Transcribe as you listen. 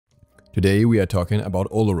Today we are talking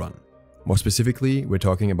about Olorun. More specifically, we're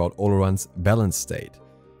talking about Olorun's balance state.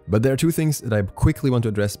 But there are two things that I quickly want to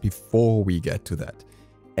address before we get to that.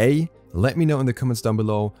 A, let me know in the comments down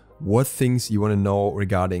below what things you want to know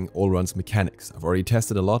regarding Olorun's mechanics. I've already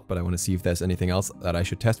tested a lot, but I want to see if there's anything else that I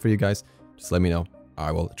should test for you guys. Just let me know.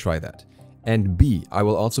 I will try that. And B, I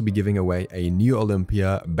will also be giving away a New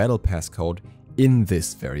Olympia Battle Pass code in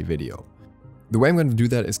this very video. The way I'm going to do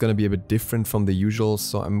that is going to be a bit different from the usual,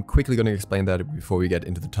 so I'm quickly going to explain that before we get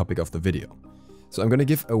into the topic of the video. So I'm going to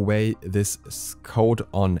give away this code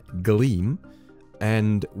on Gleam,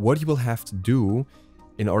 and what you will have to do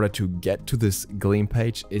in order to get to this Gleam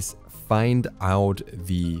page is find out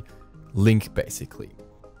the link basically.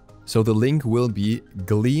 So the link will be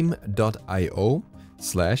gleam.io/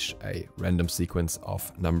 a random sequence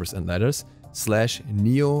of numbers and letters /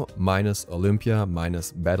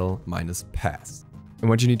 neo-olympia-battle-pass. And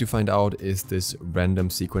what you need to find out is this random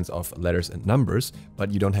sequence of letters and numbers,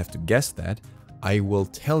 but you don't have to guess that. I will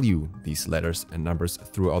tell you these letters and numbers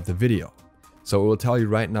throughout the video. So it will tell you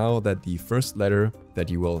right now that the first letter that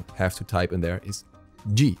you will have to type in there is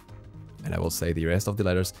G. And I will say the rest of the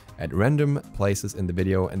letters at random places in the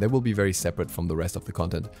video, and they will be very separate from the rest of the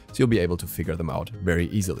content, so you'll be able to figure them out very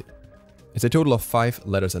easily. It's a total of 5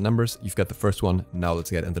 letters and numbers. You've got the first one. Now let's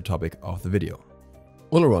get into the topic of the video.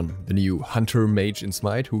 Olorun, the new hunter mage in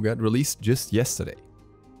SMITE who got released just yesterday.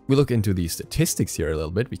 We look into the statistics here a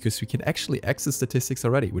little bit because we can actually access statistics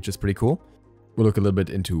already, which is pretty cool. We'll look a little bit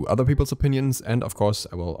into other people's opinions, and of course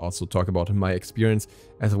I will also talk about my experience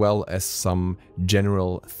as well as some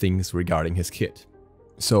general things regarding his kit.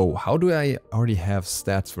 So how do I already have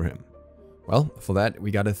stats for him? Well, for that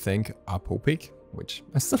we gotta thank Aquatic, which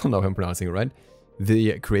I still don't know if I'm pronouncing it right,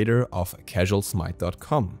 the creator of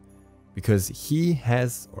casualsmite.com, because he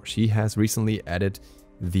has or she has recently added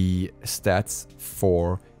the stats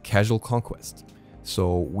for Casual Conquest.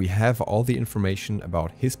 So we have all the information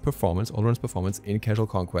about his performance, Olorun's performance in Casual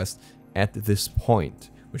Conquest at this point,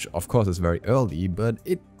 which of course is very early, but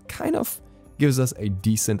it kind of gives us a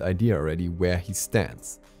decent idea already where he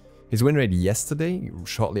stands. His win rate yesterday,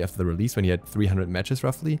 shortly after the release, when he had 300 matches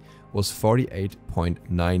roughly, was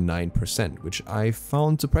 48.99%, which I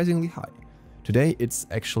found surprisingly high. Today, it's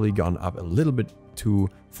actually gone up a little bit to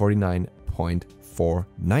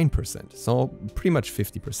 49.49%, so pretty much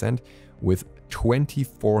 50% with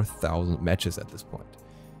 24,000 matches at this point.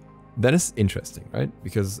 That is interesting, right?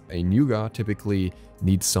 Because a new god typically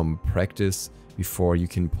needs some practice before you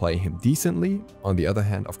can play him decently. On the other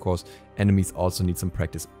hand, of course, enemies also need some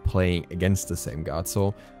practice playing against the same god.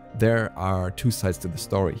 So there are two sides to the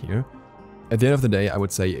story here. At the end of the day, I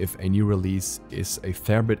would say if a new release is a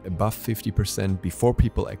fair bit above 50% before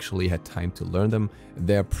people actually had time to learn them,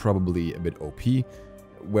 they're probably a bit OP.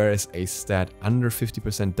 Whereas a stat under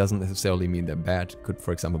 50% doesn't necessarily mean they're bad, could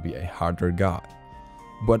for example be a harder god.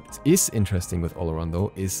 What is interesting with Olorun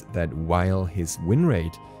though is that while his win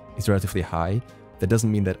rate is relatively high, that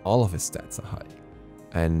doesn't mean that all of his stats are high.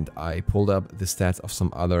 And I pulled up the stats of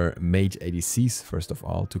some other mage ADCs first of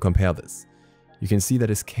all to compare this. You can see that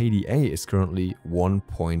his KDA is currently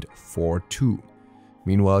 1.42.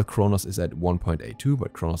 Meanwhile, Kronos is at 1.82,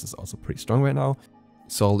 but Kronos is also pretty strong right now.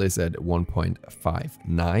 Sol is at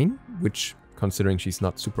 1.59, which, considering she's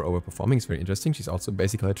not super overperforming, is very interesting. She's also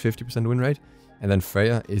basically at 50% win rate. And then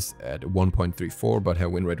Freya is at 1.34, but her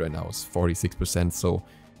win rate right now is 46%, so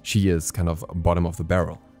she is kind of bottom of the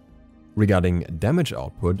barrel. Regarding damage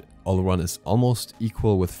output, Olorun is almost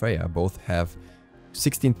equal with Freya. Both have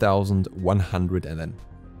 16,100 and then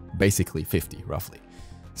basically 50 roughly.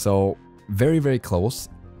 So very, very close.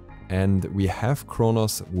 And we have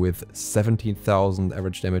Kronos with 17,000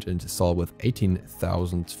 average damage and Sol with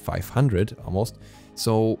 18,500 almost.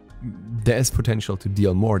 So there is potential to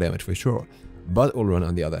deal more damage for sure. But Olorun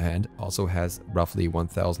on the other hand also has roughly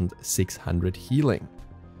 1,600 healing.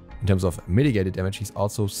 In terms of mitigated damage, he's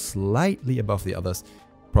also slightly above the others,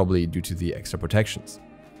 probably due to the extra protections.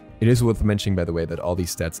 It is worth mentioning, by the way, that all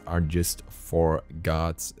these stats are just for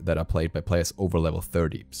gods that are played by players over level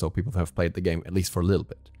 30, so people have played the game at least for a little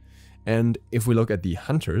bit. And if we look at the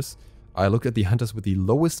hunters, I looked at the hunters with the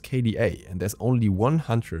lowest KDA, and there's only one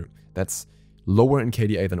hunter that's lower in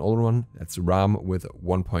KDA than Olorun. That's Ram with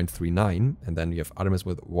 1.39, and then you have Artemis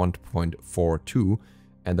with 1.42,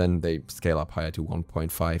 and then they scale up higher to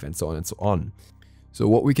 1.5 and so on and so on. So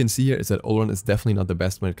what we can see here is that Olorun is definitely not the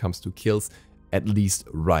best when it comes to kills, at least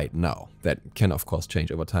right now. That can of course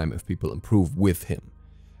change over time if people improve with him.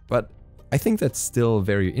 But I think that's still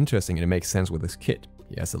very interesting and it makes sense with his kit.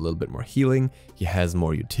 He has a little bit more healing, he has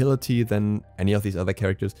more utility than any of these other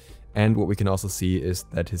characters, And what we can also see is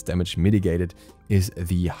that his damage mitigated is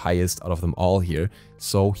the highest out of them all here.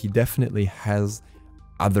 So he definitely has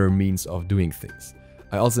other means of doing things.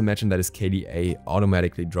 I also imagine that his KDA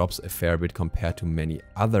automatically drops a fair bit compared to many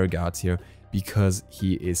other guards here because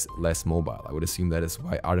he is less mobile. I would assume that is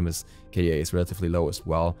why Artemis KDA is relatively low as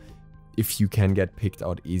well. If you can get picked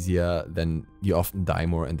out easier, then you often die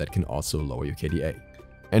more, and that can also lower your KDA.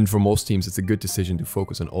 And for most teams, it's a good decision to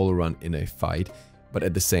focus on Olorun in a fight, but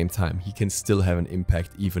at the same time, he can still have an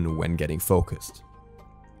impact even when getting focused.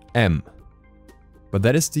 M. But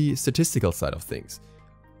that is the statistical side of things.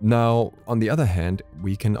 Now, on the other hand,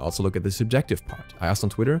 we can also look at the subjective part. I asked on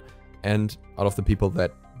Twitter, and out of the people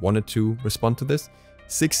that wanted to respond to this,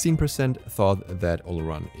 16% thought that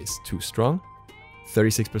Olorun is too strong,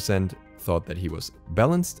 36% thought that he was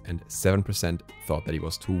balanced, and 7% thought that he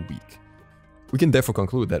was too weak. We can therefore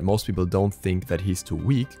conclude that most people don't think that he's too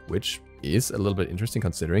weak, which is a little bit interesting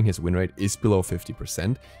considering his win rate is below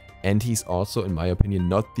 50%, and he's also, in my opinion,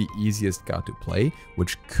 not the easiest guard to play,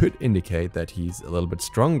 which could indicate that he's a little bit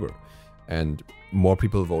stronger. And more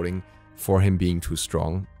people voting for him being too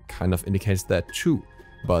strong kind of indicates that too.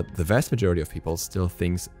 But the vast majority of people still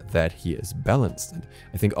thinks that he is balanced. And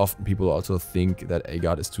I think often people also think that a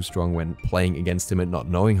guard is too strong when playing against him and not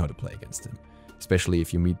knowing how to play against him. Especially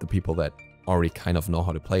if you meet the people that already kind of know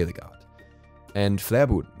how to play the guard. And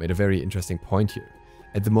Flareboot made a very interesting point here.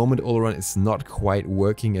 At the moment, Olorun is not quite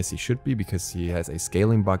working as he should be because he has a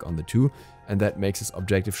scaling bug on the 2, and that makes his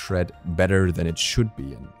objective shred better than it should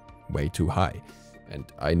be and way too high.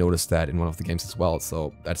 And I noticed that in one of the games as well,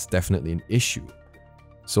 so that's definitely an issue.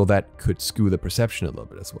 So that could skew the perception a little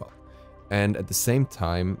bit as well. And at the same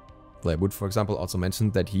time, Flareboot, for example, also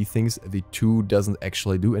mentioned that he thinks the 2 doesn't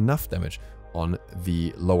actually do enough damage on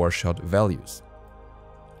the lower shot values.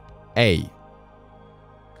 A.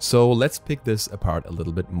 So let's pick this apart a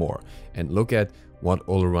little bit more and look at what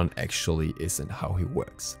Olorun actually is and how he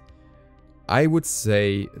works. I would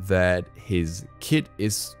say that his kit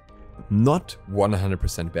is not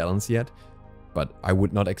 100% balanced yet, but I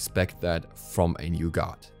would not expect that from a new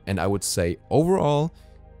guard. And I would say overall,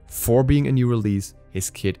 for being a new release, his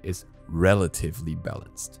kit is relatively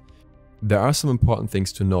balanced. There are some important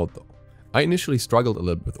things to note though. I initially struggled a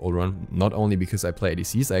little bit with Olorun, not only because I play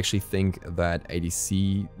ADCs, I actually think that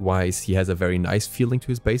ADC-wise he has a very nice feeling to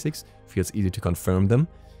his basics, feels easy to confirm them,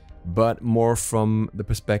 but more from the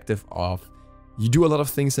perspective of you do a lot of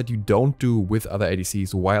things that you don't do with other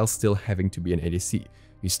ADCs while still having to be an ADC.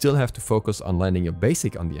 You still have to focus on landing your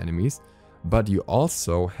basic on the enemies, but you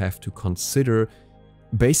also have to consider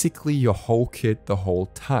basically your whole kit the whole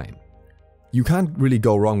time. You can't really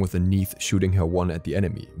go wrong with a Neith shooting her 1 at the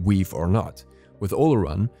enemy, weave or not. With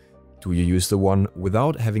Olorun, do you use the 1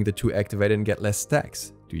 without having the 2 activated and get less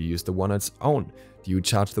stacks? Do you use the 1 on its own? Do you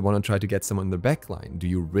charge the 1 and try to get someone in the backline? Do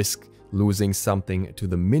you risk losing something to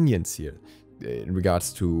the minions here, in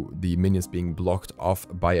regards to the minions being blocked off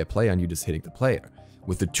by a player and you just hitting the player?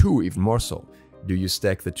 With the 2 even more so. Do you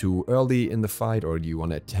stack the 2 early in the fight, or do you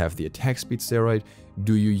want to have the attack speed steroid?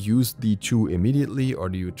 Do you use the 2 immediately, or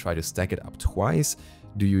do you try to stack it up twice?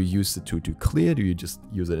 Do you use the 2 to clear? Do you just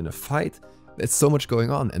use it in a fight? There's so much going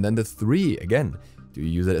on. And then the 3, again, do you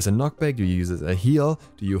use it as a knockback? Do you use it as a heal?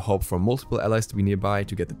 Do you hope for multiple allies to be nearby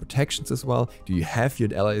to get the protections as well? Do you have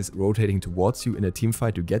your allies rotating towards you in a team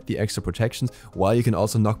fight to get the extra protections, while you can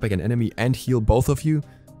also knock back an enemy and heal both of you?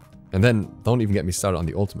 And then, don't even get me started on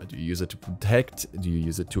the ultimate. Do you use it to protect? Do you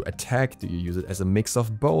use it to attack? Do you use it as a mix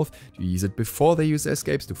of both? Do you use it before they use their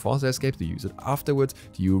escapes to force their escapes? Do you use it afterwards?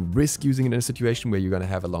 Do you risk using it in a situation where you're gonna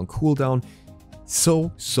have a long cooldown?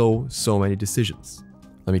 So many decisions.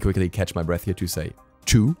 Let me quickly catch my breath here to say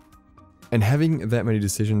 2. And having that many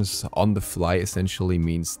decisions on the fly essentially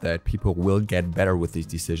means that people will get better with these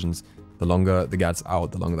decisions. The longer the guard's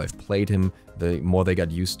out, the longer they've played him, the more they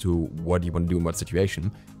got used to what you want to do in what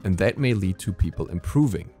situation, and that may lead to people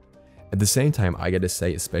improving. At the same time, I gotta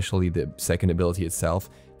say, especially the second ability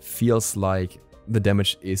itself, feels like the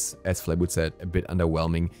damage is, as Flareboot said, a bit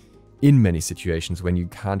underwhelming in many situations when you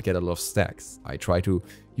can't get a lot of stacks. I try to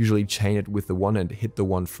usually chain it with the 1 and hit the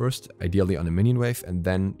 1 first, ideally on a minion wave, and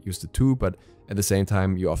then use the 2, but at the same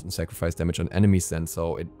time you often sacrifice damage on enemies then,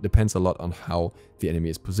 so it depends a lot on how the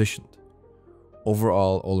enemy is positioned.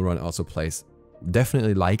 Overall, Olorun also plays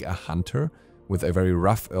definitely like a hunter, with a very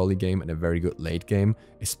rough early game and a very good late game,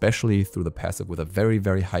 especially through the passive with a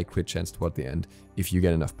very high crit chance toward the end if you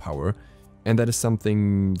get enough power. And that is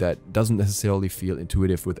something that doesn't necessarily feel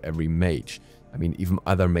intuitive with every mage. I mean, even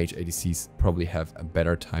other mage ADCs probably have a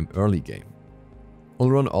better time early game.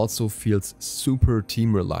 Olorun also feels super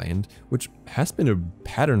team reliant, which has been a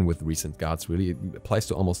pattern with recent guards really, it applies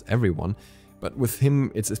to almost everyone. But with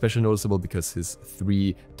him it's especially noticeable because his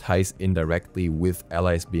 3 ties indirectly with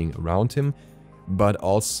allies being around him, but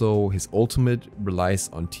also his ultimate relies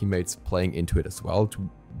on teammates playing into it as well to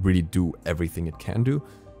really do everything it can do.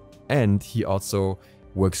 And he also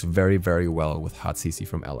works very, very well with hard CC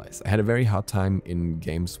from allies. I had a very hard time in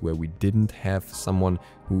games where we didn't have someone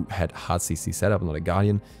who had hard CC set up, not a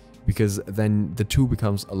Guardian, because then the 2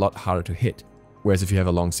 becomes a lot harder to hit. Whereas if you have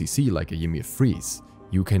a long CC like a Ymir Freeze,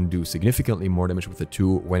 you can do significantly more damage with the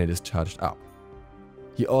 2 when it is charged up.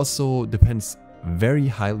 He also depends very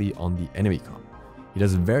highly on the enemy comp. He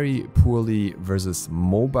does very poorly versus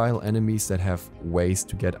mobile enemies that have ways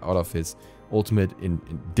to get out of his ultimate in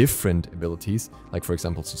different abilities, like for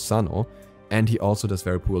example Susanoo, and he also does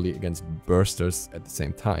very poorly against bursters at the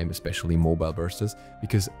same time, especially mobile bursters,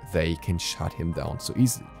 because they can shut him down so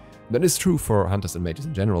easily. That is true for hunters and mages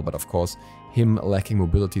in general, but of course him lacking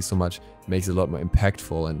mobility so much makes it a lot more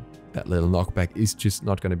impactful, and that little knockback is just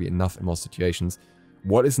not going to be enough in most situations.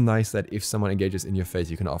 What is nice that if someone engages in your face,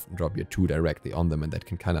 you can often drop your 2 directly on them, and that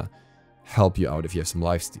can kind of help you out if you have some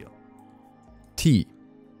lifesteal. T.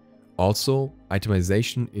 Also,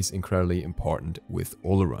 itemization is incredibly important with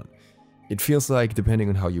Olorun. It feels like depending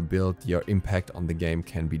on how you build, your impact on the game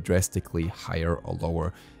can be drastically higher or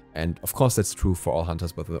lower, and of course that's true for all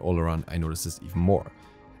hunters, but with Olorun I notice this even more.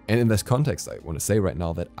 And in this context, I want to say right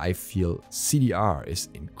now that I feel CDR is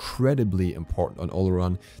incredibly important on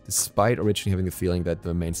Olorun, despite originally having the feeling that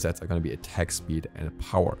the main stats are going to be attack speed and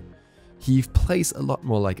power. He plays a lot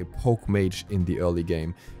more like a poke mage in the early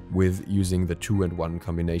game, with using the 2 and 1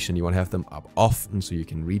 combination. You want to have them up often so you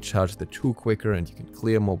can recharge the 2 quicker and you can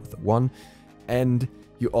clear more with the 1. And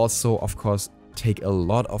you also, of course, take a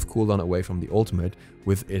lot of cooldown away from the ultimate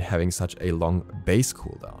with it having such a long base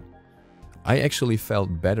cooldown. I actually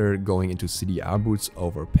felt better going into CDR boots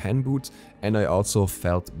over Pen boots, and I also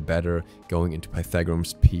felt better going into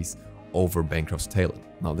Pythagoras piece over Bancroft's Talon.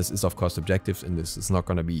 Now this is of course subjective, and this is not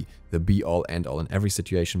going to be the be all end all in every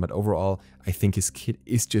situation, but overall I think his kit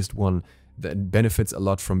is just one that benefits a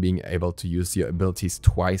lot from being able to use your abilities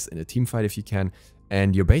twice in a team fight if you can,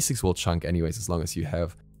 and your basics will chunk anyways as long as you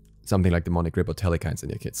have something like Demonic Grip or Telekines in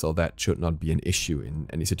your kit, so that should not be an issue in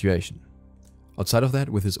any situation. Outside of that,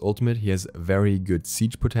 with his ultimate, he has very good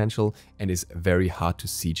siege potential and is very hard to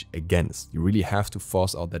siege against. You really have to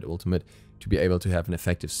force out that ultimate to be able to have an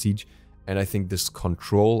effective siege, and I think this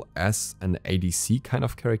control as an ADC kind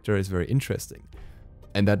of character is very interesting.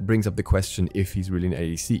 And that brings up the question if he's really an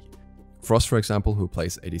ADC. Frost, for example, who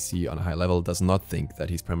plays ADC on a high level, does not think that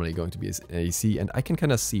he's primarily going to be an ADC, and I can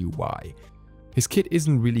kind of see why. His kit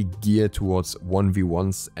isn't really geared towards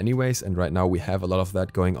 1v1s anyways, and right now we have a lot of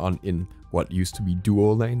that going on in what used to be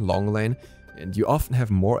duo lane, long lane, and you often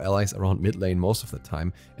have more allies around mid lane most of the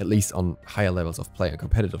time, at least on higher levels of play and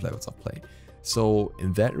competitive levels of play. So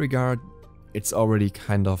in that regard, it's already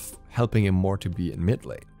kind of helping him more to be in mid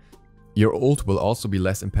lane. Your ult will also be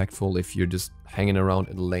less impactful if you're just hanging around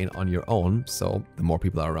in the lane on your own, so the more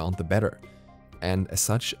people are around, the better. And as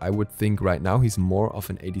such, I would think right now he's more of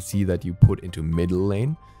an ADC that you put into middle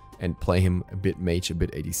lane and play him a bit mage, a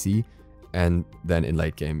bit ADC, and then in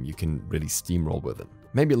late game you can really steamroll with him.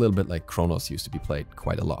 Maybe a little bit like Kronos used to be played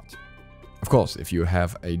quite a lot. Of course, if you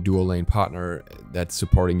have a dual lane partner that's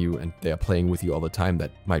supporting you and they are playing with you all the time,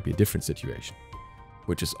 that might be a different situation,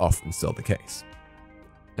 which is often still the case.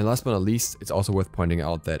 And last but not least, it's also worth pointing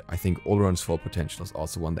out that I think Olorun's full potential is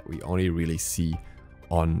also one that we only really see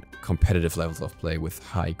on competitive levels of play with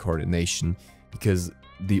high coordination, because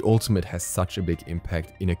the ultimate has such a big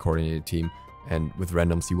impact in a coordinated team, and with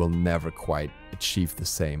randoms you will never quite achieve the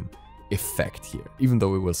same effect here, even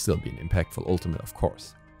though it will still be an impactful ultimate, of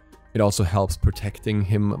course. It also helps protecting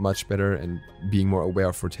him much better and being more aware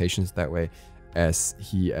of rotations that way, as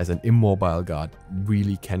he, as an immobile god,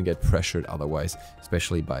 really can get pressured otherwise,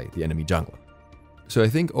 especially by the enemy jungler. So I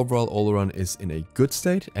think overall Olorun is in a good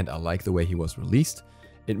state, and I like the way he was released.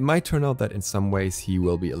 It might turn out that in some ways he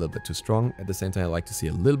will be a little bit too strong. At the same time, I like to see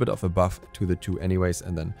a little bit of a buff to the 2 anyways,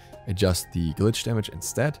 and then adjust the glitch damage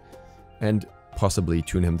instead, and possibly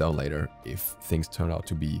tune him down later if things turn out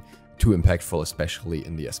to be too impactful, especially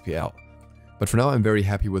in the SPL. But for now, I'm very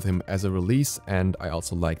happy with him as a release, and I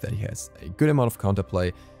also like that he has a good amount of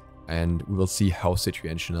counterplay, and we will see how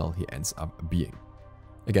situational he ends up being.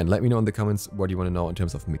 Again, let me know in the comments what you want to know in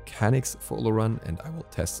terms of mechanics for Olorun, and I will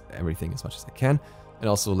test everything as much as I can. And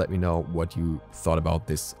also let me know what you thought about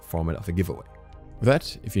this format of a giveaway. With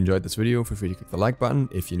that, if you enjoyed this video, feel free to click the like button.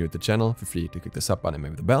 If you're new to the channel, feel free to click the sub button and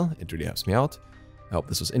maybe the bell. It really helps me out. I hope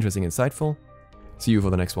this was interesting and insightful. See you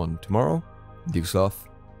for the next one tomorrow. DukeSloth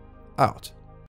out.